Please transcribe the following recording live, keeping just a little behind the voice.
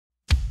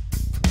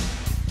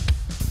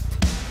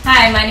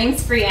Hi, my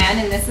name's Brianne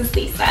and this is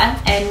Lisa,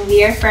 and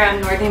we are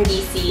from northern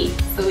BC,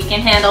 so we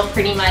can handle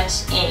pretty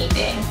much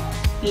anything.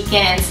 We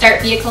can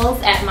start vehicles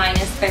at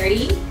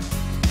 -30,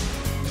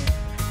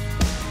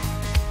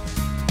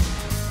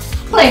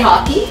 play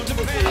hockey,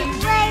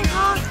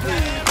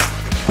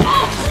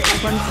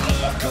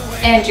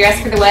 and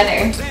dress for the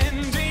weather.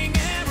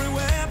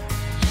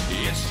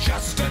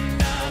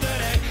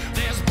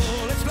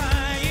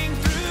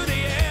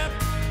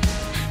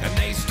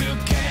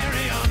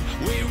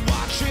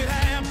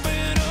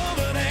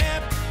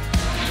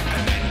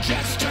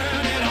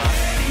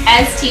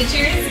 As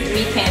teachers,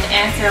 we can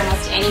answer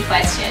almost any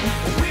question,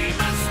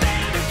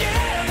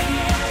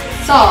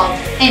 solve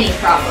any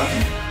problem.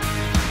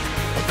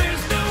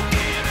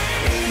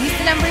 Use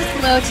the numbers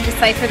below to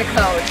decipher the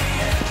code.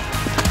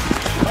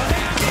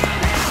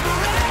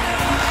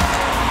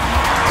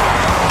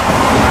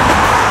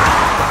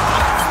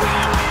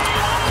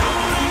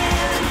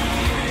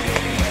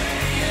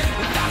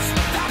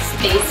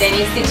 Face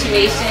any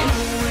situation.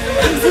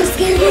 I'm so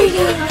scared right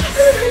now.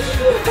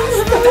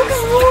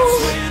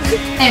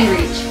 And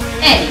reach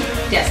any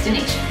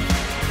destination.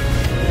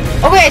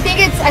 Okay, I think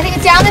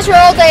it's down this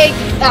road like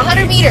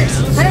 100 meters.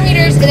 100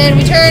 meters, and then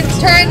we turn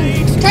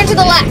to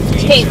the left.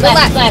 Okay,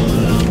 left.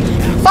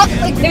 Fuck,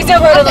 like, There's no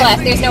road on the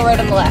left. There's no road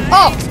on the left.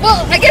 Oh,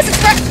 well, I guess it's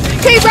right.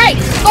 Okay, right.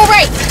 Go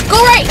right.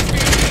 Go right.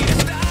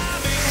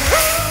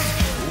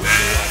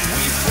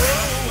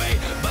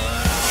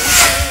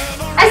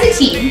 As a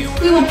team,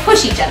 we will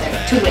push each other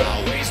to win.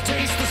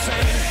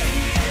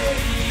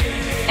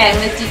 And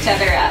lift each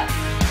other up.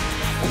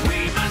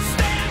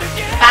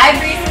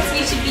 5 reasons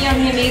we should be on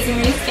the Amazing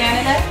Race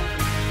Canada.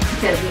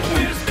 Because we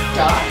can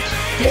dodge,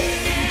 dip,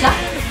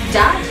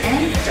 dive,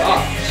 and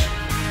dodge.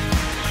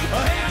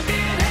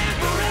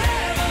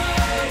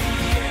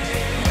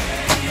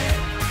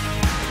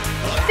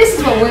 This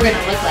is what we're going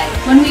to look like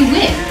when we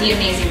win the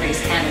Amazing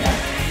Race Canada.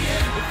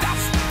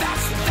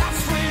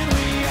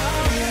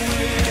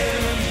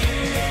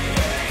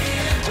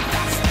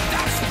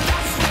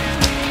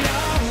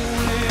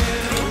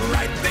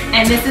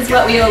 And this is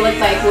what we will look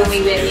like when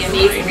we win the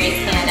Amazing Race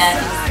Canada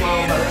in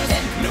slow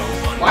motion.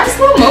 Why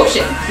slow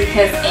motion?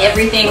 Because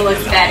everything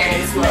looks better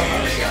in slow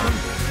motion.